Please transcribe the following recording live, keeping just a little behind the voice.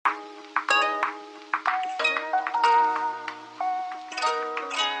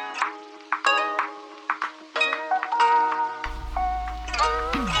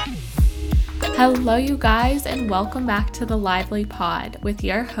Hello, you guys, and welcome back to the Lively Pod with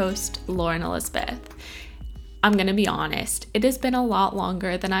your host, Lauren Elizabeth. I'm going to be honest, it has been a lot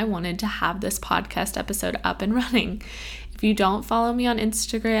longer than I wanted to have this podcast episode up and running. If you don't follow me on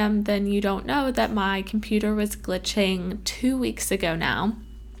Instagram, then you don't know that my computer was glitching 2 weeks ago now,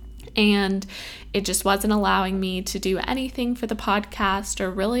 and it just wasn't allowing me to do anything for the podcast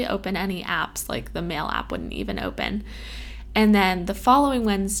or really open any apps, like the mail app wouldn't even open. And then the following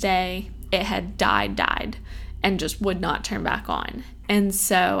Wednesday, it had died and just would not turn back on. And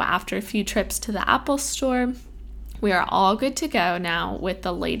so after a few trips to the Apple store, we are all good to go now with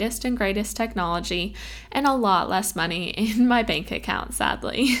the latest and greatest technology and a lot less money in my bank account,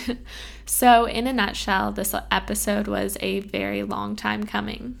 sadly. So in a nutshell, this episode was a very long time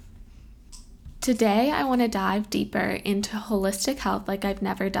coming. Today, I want to dive deeper into holistic health like I've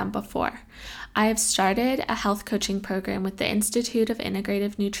never done before. I have started a health coaching program with the Institute of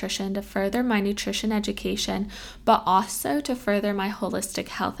Integrative Nutrition to further my nutrition education, but also to further my holistic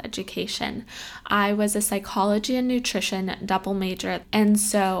health education. I was a psychology and nutrition double major, and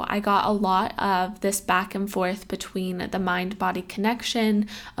so I got a lot of this back and forth between the mind-body connection,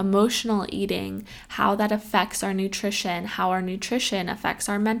 emotional eating, how that affects our nutrition, how our nutrition affects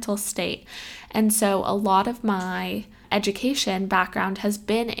our mental state. And so a lot of my education background has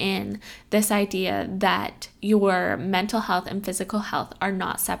been in this idea that your mental health and physical health are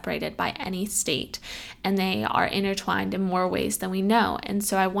not separated by any state, and they are intertwined in more ways than we know. And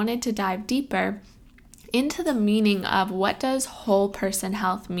so I wanted to dive deeper into the meaning of what does whole person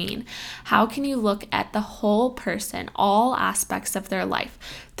health mean? How can you look at the whole person, all aspects of their life,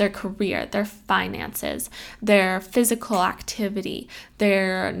 their career, their finances, their physical activity,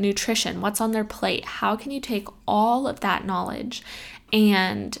 their nutrition, what's on their plate? How can you take all of that knowledge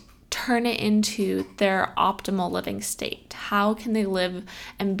and turn it into their optimal living state? How can they live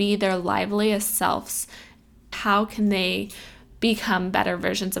and be their liveliest selves? How can they become better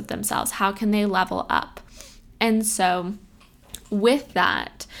versions of themselves? How can they level up? And so with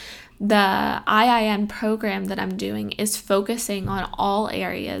that, the IIN program that I'm doing is focusing on all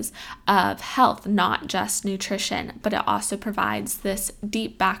areas of health, not just nutrition, but it also provides this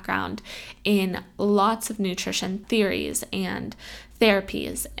deep background in lots of nutrition theories and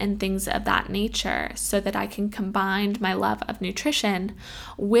therapies and things of that nature, so that I can combine my love of nutrition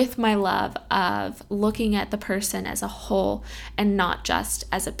with my love of looking at the person as a whole and not just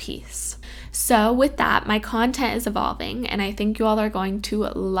as a piece. So with that, my content is evolving, and I think you all are going to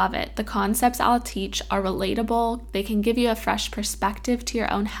love it. The concepts I'll teach are relatable. They can give you a fresh perspective to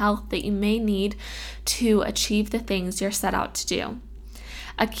your own health that you may need to achieve the things you're set out to do.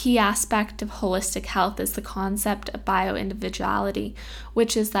 A key aspect of holistic health is the concept of bioindividuality,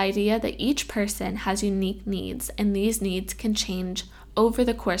 which is the idea that each person has unique needs, and these needs can change over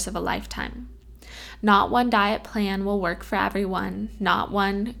the course of a lifetime. Not one diet plan will work for everyone, not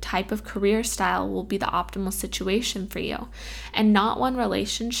one type of career style will be the optimal situation for you, and not one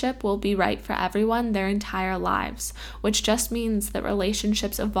relationship will be right for everyone their entire lives, which just means that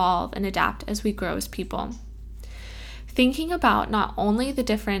relationships evolve and adapt as we grow as people. Thinking about not only the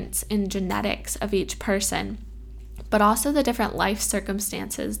difference in genetics of each person, but also the different life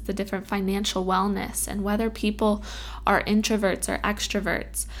circumstances, the different financial wellness, and whether people are introverts or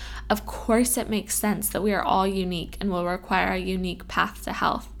extroverts. Of course, it makes sense that we are all unique and will require a unique path to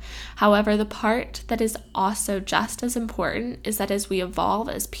health. However, the part that is also just as important is that as we evolve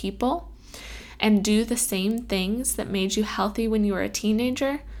as people and do the same things that made you healthy when you were a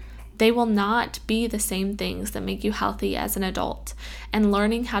teenager, they will not be the same things that make you healthy as an adult, and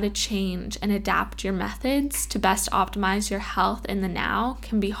learning how to change and adapt your methods to best optimize your health in the now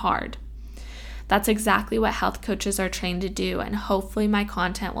can be hard. That's exactly what health coaches are trained to do, and hopefully my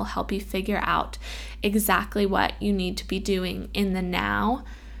content will help you figure out exactly what you need to be doing in the now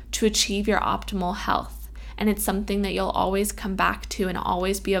to achieve your optimal health. And it's something that you'll always come back to and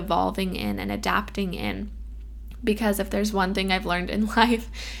always be evolving in and adapting in. Because if there's one thing I've learned in life,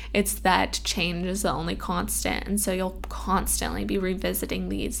 it's that change is the only constant. And so you'll constantly be revisiting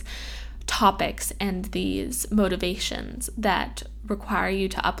these topics and these motivations that require you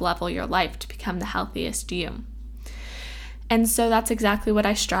to up-level your life to become the healthiest you. And so that's exactly what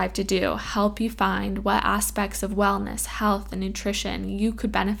I strive to do, help you find what aspects of wellness, health, and nutrition you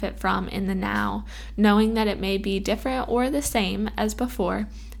could benefit from in the now, knowing that it may be different or the same as before,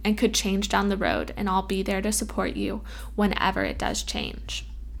 and could change down the road, and I'll be there to support you whenever it does change.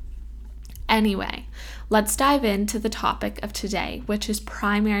 Anyway, let's dive into the topic of today, which is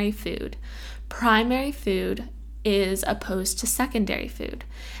primary food. Primary food is opposed to secondary food.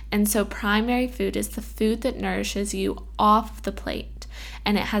 And so primary food is the food that nourishes you off the plate.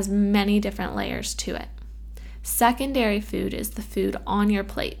 and it has many different layers to it. Secondary food is the food on your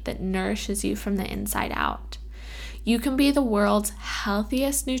plate that nourishes you from the inside out. You can be the world's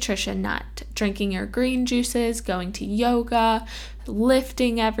healthiest nutrition nut, drinking your green juices, going to yoga,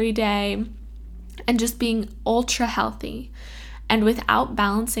 lifting every day, and just being ultra healthy. And without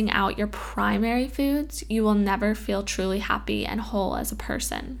balancing out your primary foods, you will never feel truly happy and whole as a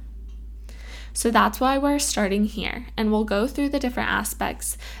person. So that's why we're starting here, and we'll go through the different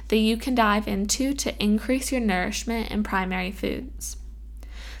aspects that you can dive into to increase your nourishment in primary foods.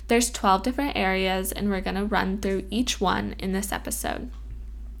 There's 12 different areas, and we're going to run through each one in this episode.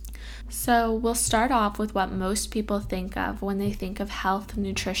 So we'll start off with what most people think of when they think of health,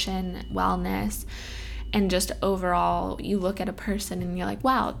 nutrition, wellness, and just overall, you look at a person and you're like,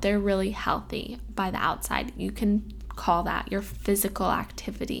 wow, they're really healthy by the outside. You can call that your physical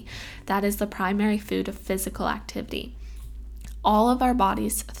activity. That is the primary food of physical activity. All of our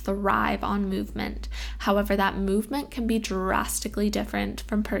bodies thrive on movement. However, that movement can be drastically different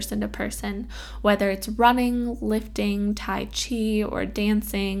from person to person. Whether it's running, lifting, tai chi, or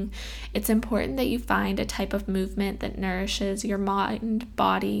dancing, it's important that you find a type of movement that nourishes your mind,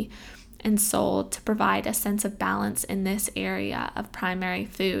 body, and soul to provide a sense of balance in this area of primary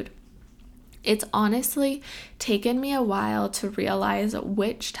food. It's honestly taken me a while to realize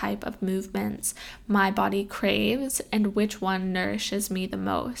which type of movements my body craves and which one nourishes me the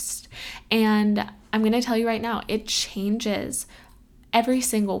most. And I'm going to tell you right now, it changes every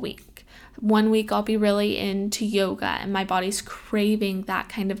single week. One week I'll be really into yoga and my body's craving that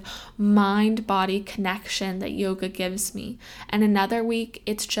kind of mind-body connection that yoga gives me. And another week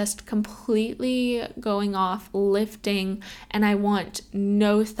it's just completely going off lifting and I want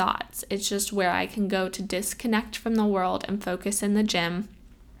no thoughts. It's just where I can go to disconnect from the world and focus in the gym.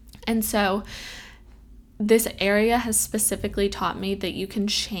 And so this area has specifically taught me that you can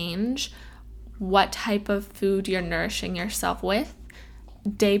change what type of food you're nourishing yourself with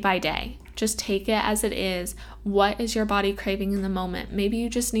day by day. Just take it as it is. What is your body craving in the moment? Maybe you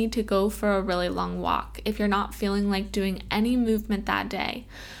just need to go for a really long walk. If you're not feeling like doing any movement that day,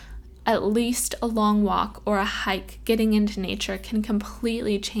 at least a long walk or a hike, getting into nature can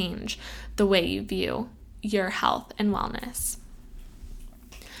completely change the way you view your health and wellness.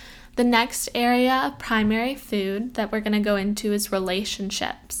 The next area of primary food that we're going to go into is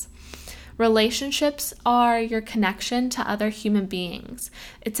relationships. Relationships are your connection to other human beings.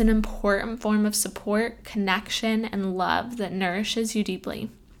 It's an important form of support, connection, and love that nourishes you deeply.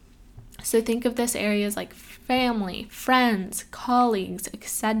 So think of this area as like family, friends, colleagues,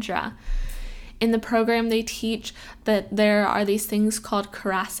 etc. In the program, they teach that there are these things called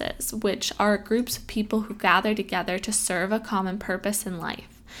carisses, which are groups of people who gather together to serve a common purpose in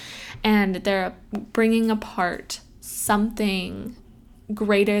life. And they're bringing apart something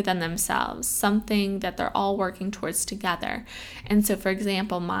greater than themselves, something that they're all working towards together. And so, for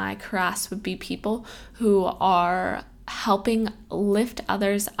example, my cariss would be people who are helping lift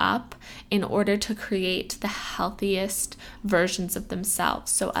others up in order to create the healthiest versions of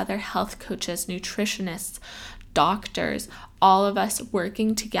themselves. So other health coaches, nutritionists, doctors, all of us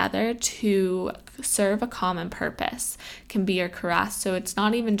working together to serve a common purpose can be your cariss. So it's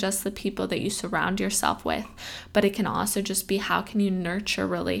not even just the people that you surround yourself with, but it can also just be how can you nurture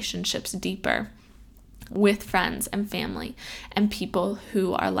relationships deeper with friends and family and people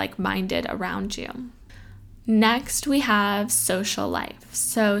who are like-minded around you. Next, we have social life.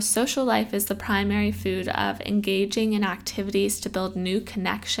 So social life is the primary food of engaging in activities to build new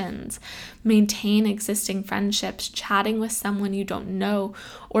connections, maintain existing friendships, chatting with someone you don't know,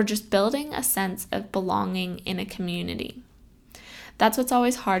 or just building a sense of belonging in a community. That's what's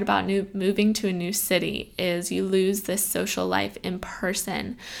always hard about moving to a new city is you lose this social life in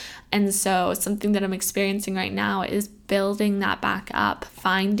person. And so something that I'm experiencing right now is building that back up,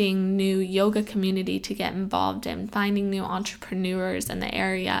 finding new yoga community to get involved in, finding new entrepreneurs in the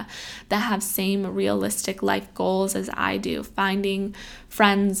area that have same realistic life goals as I do, finding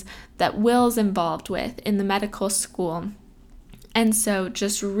friends that Will's involved with in the medical school. And so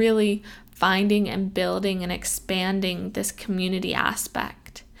just really finding and building and expanding this community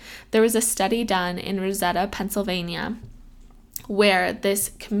aspect. There was a study done in Rosetta, Pennsylvania, where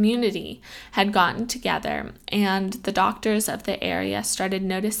this community had gotten together and the doctors of the area started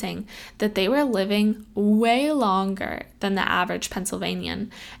noticing that they were living way longer than the average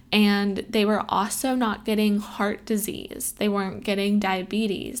Pennsylvanian, and they were also not getting heart disease, they weren't getting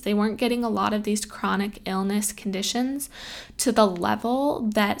diabetes, they weren't getting a lot of these chronic illness conditions to the level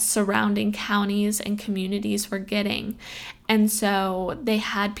that surrounding counties and communities were getting. And so they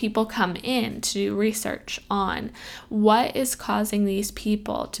had people come in to do research on what is causing these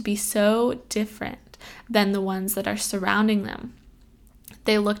people to be so different than the ones that are surrounding them.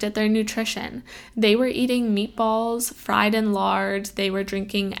 They looked at their nutrition. They were eating meatballs fried in lard. They were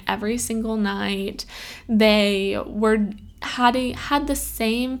drinking every single night. They had the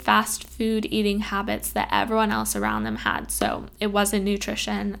same fast food eating habits that everyone else around them had. So it wasn't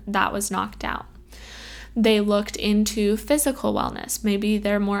nutrition that was knocked out. They looked into physical wellness. Maybe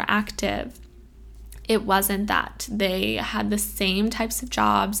they're more active. It wasn't that. They had the same types of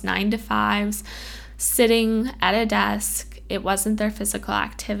jobs, 9-to-5s, sitting at a desk. It wasn't their physical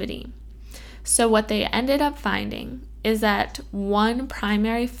activity. So what they ended up finding is that one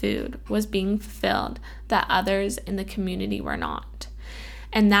primary food was being fulfilled that others in the community were not.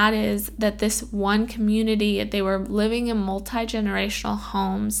 And that is that this one community, they were living in multi-generational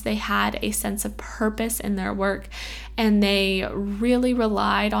homes. They had a sense of purpose in their work, and they really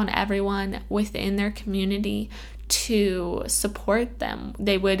relied on everyone within their community to support them.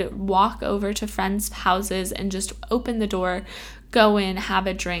 They would walk over to friends' houses and just open the door, go in, have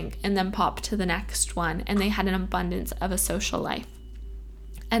a drink, and then pop to the next one. And they had an abundance of a social life.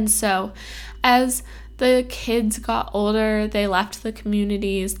 And so as the kids got older, they left the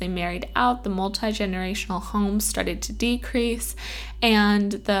communities, they married out, the multi-generational homes started to decrease,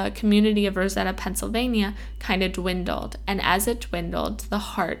 and the community of Rosetta, Pennsylvania kind of dwindled. And as it dwindled, the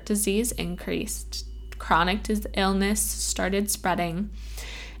heart disease increased. Chronic illness started spreading,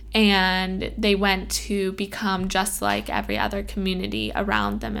 and they went to become just like every other community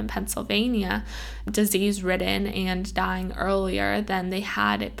around them in Pennsylvania, disease-ridden and dying earlier than they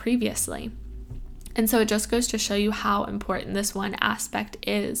had it previously. And so it just goes to show you how important this one aspect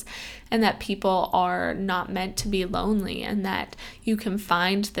is, and that people are not meant to be lonely, and that you can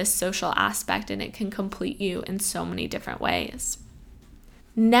find this social aspect and it can complete you in so many different ways.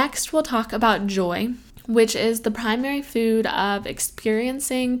 Next, we'll talk about joy, which is the primary food of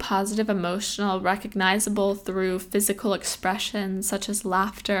experiencing positive emotional, recognizable through physical expressions such as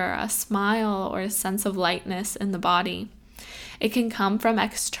laughter, a smile, or a sense of lightness in the body. It can come from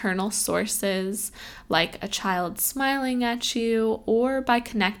external sources like a child smiling at you, or by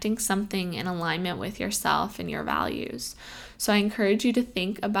connecting something in alignment with yourself and your values. So I encourage you to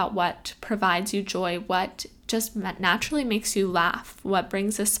think about what provides you joy, what just naturally makes you laugh, what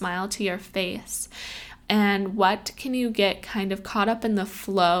brings a smile to your face, and what can you get kind of caught up in the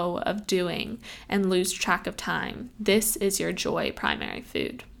flow of doing and lose track of time. This is your joy primary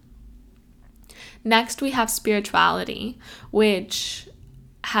food. Next, we have spirituality, which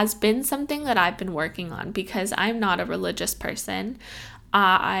has been something that I've been working on because I'm not a religious person.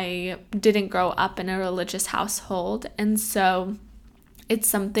 I didn't grow up in a religious household, and so it's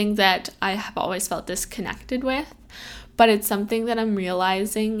something that I have always felt disconnected with, but it's something that I'm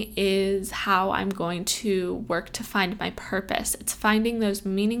realizing is how I'm going to work to find my purpose. It's finding those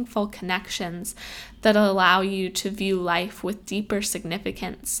meaningful connections that allow you to view life with deeper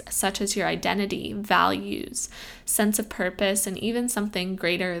significance, such as your identity, values, sense of purpose, and even something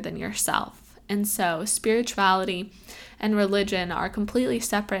greater than yourself. And so spirituality and religion are completely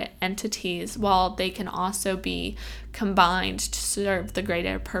separate entities, while they can also be combined to serve the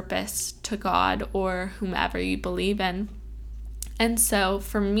greater purpose to God or whomever you believe in. And so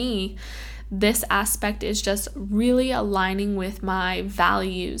for me, this aspect is just really aligning with my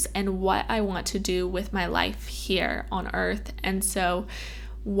values and what I want to do with my life here on earth. And so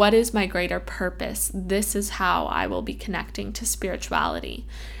what is my greater purpose? This is how I will be connecting to spirituality.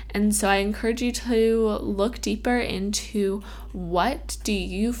 And so I encourage you to look deeper into, what do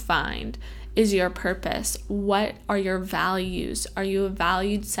you find is your purpose? What are your values? Are you a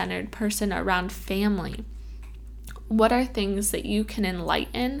valued-centered person around family? What are things that you can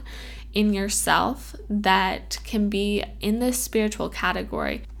enlighten in yourself that can be in this spiritual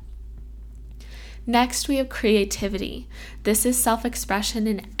category? Next, we have creativity. This is self-expression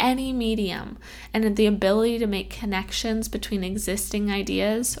in any medium and the ability to make connections between existing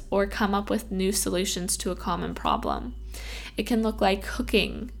ideas or come up with new solutions to a common problem. It can look like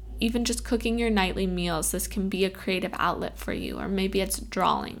cooking, even just cooking your nightly meals. This can be a creative outlet for you, or maybe it's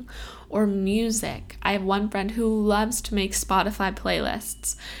drawing or music. I have one friend who loves to make Spotify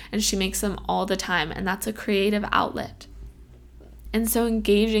playlists, and she makes them all the time, and that's a creative outlet. And so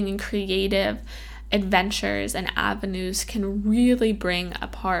engaging in creative adventures and avenues can really bring a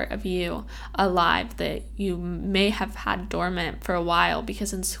part of you alive that you may have had dormant for a while,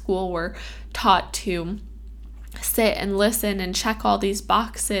 because in school we're taught to sit and listen and check all these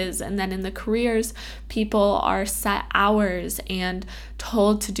boxes. And then in the careers, people are set hours and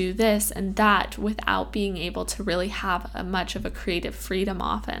told to do this and that without being able to really have much of a creative freedom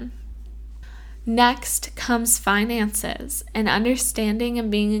often. Next comes finances, and understanding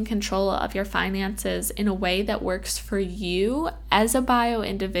and being in control of your finances in a way that works for you as a bio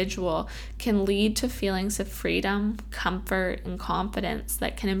individual can lead to feelings of freedom, comfort, and confidence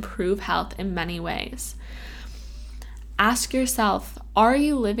that can improve health in many ways. Ask yourself, are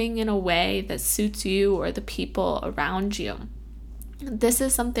you living in a way that suits you or the people around you? This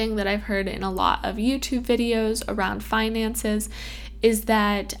is something that I've heard in a lot of YouTube videos around finances, is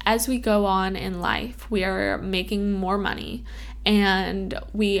that as we go on in life, we are making more money and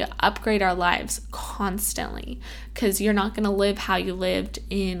we upgrade our lives constantly, because you're not going to live how you lived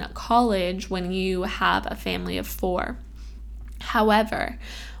in college when you have a family of 4. However,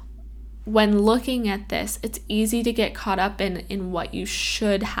 when looking at this, it's easy to get caught up in what you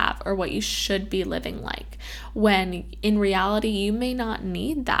should have or what you should be living like, when in reality, you may not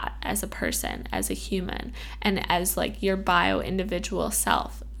need that as a person, as a human, and as like your bio individual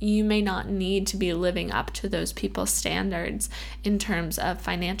self. You may not need to be living up to those people's standards in terms of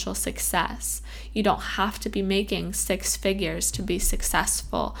financial success. You don't have to be making 6 figures to be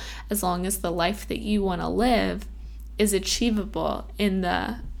successful, as long as the life that you want to live is achievable in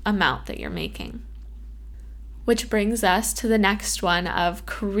the amount that you're making. Which brings us to the next one of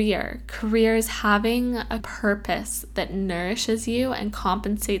career. Career is having a purpose that nourishes you and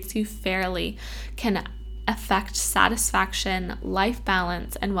compensates you fairly, can affect satisfaction, life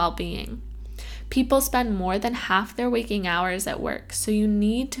balance, and well-being. People spend more than half their waking hours at work, so you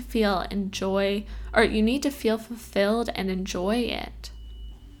need to feel fulfilled and enjoy it.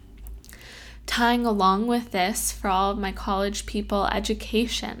 Tying along with this, for all of my college people,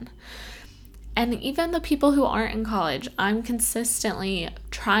 education. And even the people who aren't in college, I'm consistently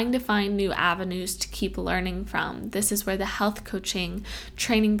trying to find new avenues to keep learning from. This is where the health coaching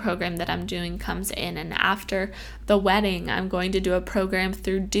training program that I'm doing comes in. And after the wedding, I'm going to do a program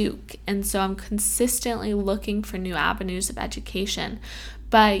through Duke. And so I'm consistently looking for new avenues of education.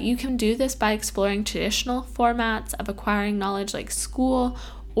 But you can do this by exploring traditional formats of acquiring knowledge like school,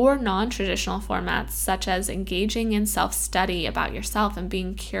 or non-traditional formats such as engaging in self-study about yourself and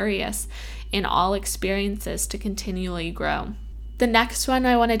being curious in all experiences to continually grow. The next one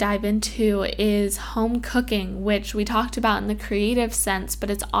I want to dive into is home cooking, which we talked about in the creative sense, but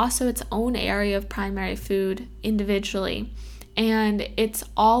it's also its own area of primary food individually. And it's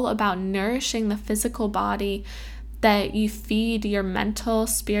all about nourishing the physical body that you feed your mental,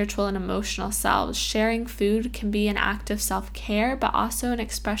 spiritual, and emotional selves. Sharing food can be an act of self-care, but also an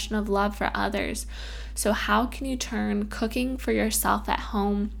expression of love for others. So how can you turn cooking for yourself at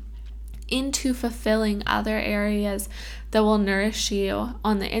home into fulfilling other areas that will nourish you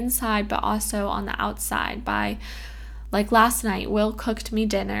on the inside, but also on the outside by, like last night, Will cooked me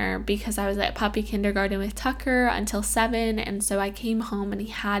dinner because I was at puppy kindergarten with Tucker until 7, and so I came home and he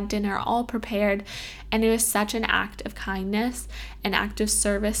had dinner all prepared, and it was such an act of kindness, an act of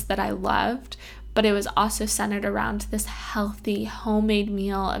service that I loved, but it was also centered around this healthy homemade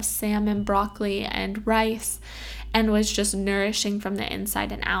meal of salmon, broccoli, and rice, and was just nourishing from the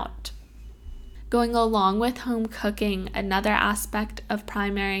inside and out. Going along with home cooking, another aspect of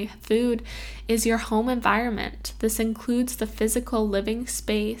primary food is your home environment. This includes the physical living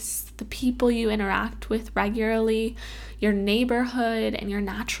space, the people you interact with regularly, your neighborhood, and your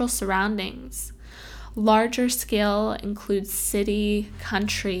natural surroundings. Larger scale includes city,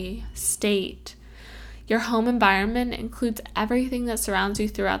 country, state. Your home environment includes everything that surrounds you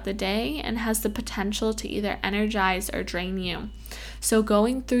throughout the day and has the potential to either energize or drain you. So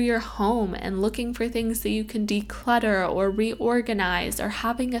going through your home and looking for things that you can declutter or reorganize, or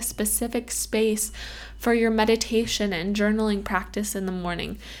having a specific space for your meditation and journaling practice in the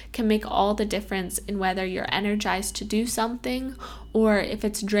morning can make all the difference in whether you're energized to do something or if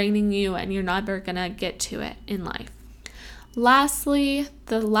it's draining you and you're never gonna get to it in life. Lastly,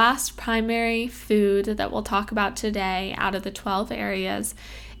 the last primary food that we'll talk about today out of the 12 areas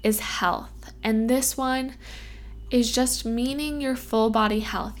is health. And this one is just meaning your full body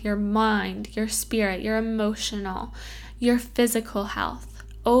health, your mind, your spirit, your emotional, your physical health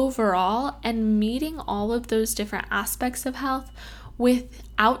overall, and meeting all of those different aspects of health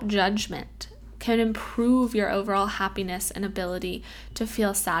without judgment can improve your overall happiness and ability to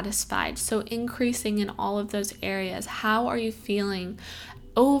feel satisfied. So increasing in all of those areas. How are you feeling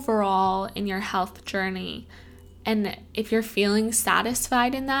overall in your health journey? And if you're feeling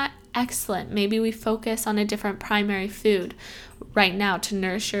satisfied in that, excellent. Maybe we focus on a different primary food right now to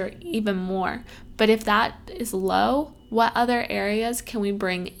nourish you even more. But if that is low, what other areas can we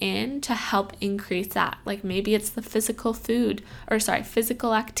bring in to help increase that? Like maybe it's the physical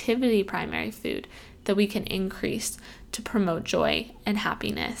activity primary food that we can increase to promote joy and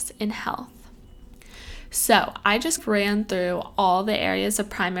happiness and health. So I just ran through all the areas of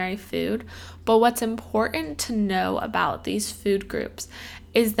primary food, but what's important to know about these food groups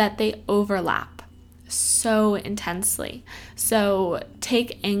is that they overlap so intensely. So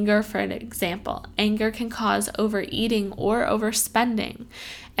take anger for an example. Anger can cause overeating or overspending.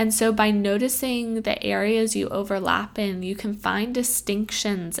 And so by noticing the areas you overlap in, you can find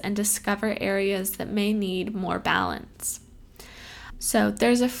distinctions and discover areas that may need more balance. So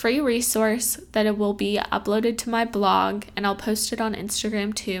there's a free resource that it will be uploaded to my blog, and I'll post it on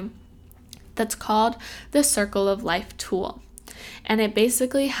Instagram too, that's called the Circle of Life tool. And it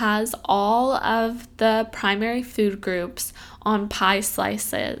basically has all of the primary food groups on pie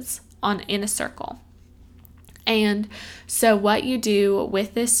slices in a circle. And so what you do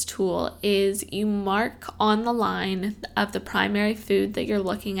with this tool is you mark on the line of the primary food that you're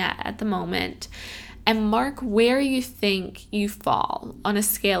looking at the moment, and mark where you think you fall on a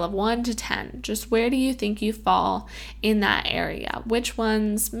scale of 1 to 10. Just where do you think you fall in that area? Which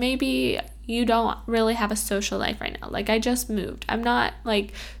ones maybe you don't really have a social life right now. Like I just moved. I'm not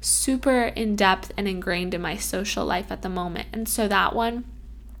like super in depth and ingrained in my social life at the moment. And so that one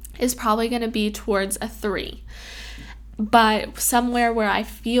is probably going to be towards a 3. But somewhere where I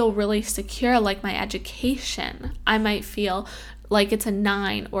feel really secure, like my education, I might feel like it's a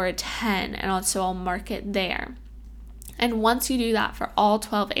 9 or a 10, and so I'll mark it there. And once you do that for all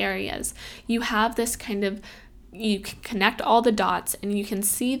 12 areas, you have this you can connect all the dots and you can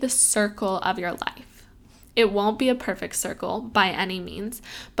see the circle of your life. It won't be a perfect circle by any means,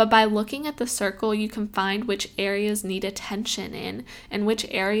 but by looking at the circle, you can find which areas need attention in and which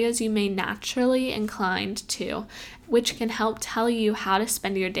areas you may naturally inclined to, which can help tell you how to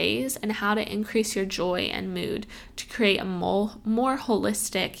spend your days and how to increase your joy and mood to create a more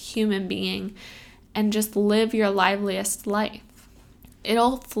holistic human being and just live your liveliest life.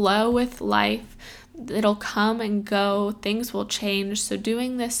 It'll flow with life. It'll come and go. Things will change. So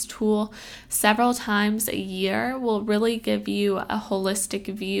doing this tool several times a year will really give you a holistic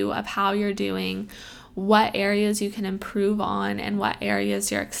view of how you're doing, what areas you can improve on, and what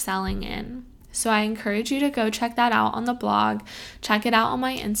areas you're excelling in. So I encourage you to go check that out on the blog, check it out on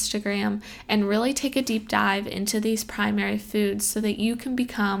my Instagram, and really take a deep dive into these primary foods so that you can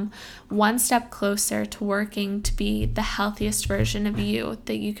become one step closer to working to be the healthiest version of you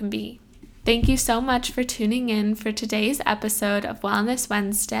that you can be. Thank you so much for tuning in for today's episode of Wellness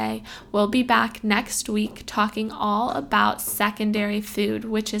Wednesday. We'll be back next week talking all about secondary food,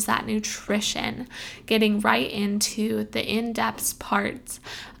 which is that nutrition, getting right into the in-depth parts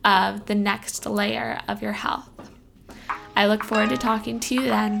of the next layer of your health. I look forward to talking to you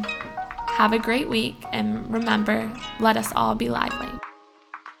then. Have a great week, and remember, let us all be lively.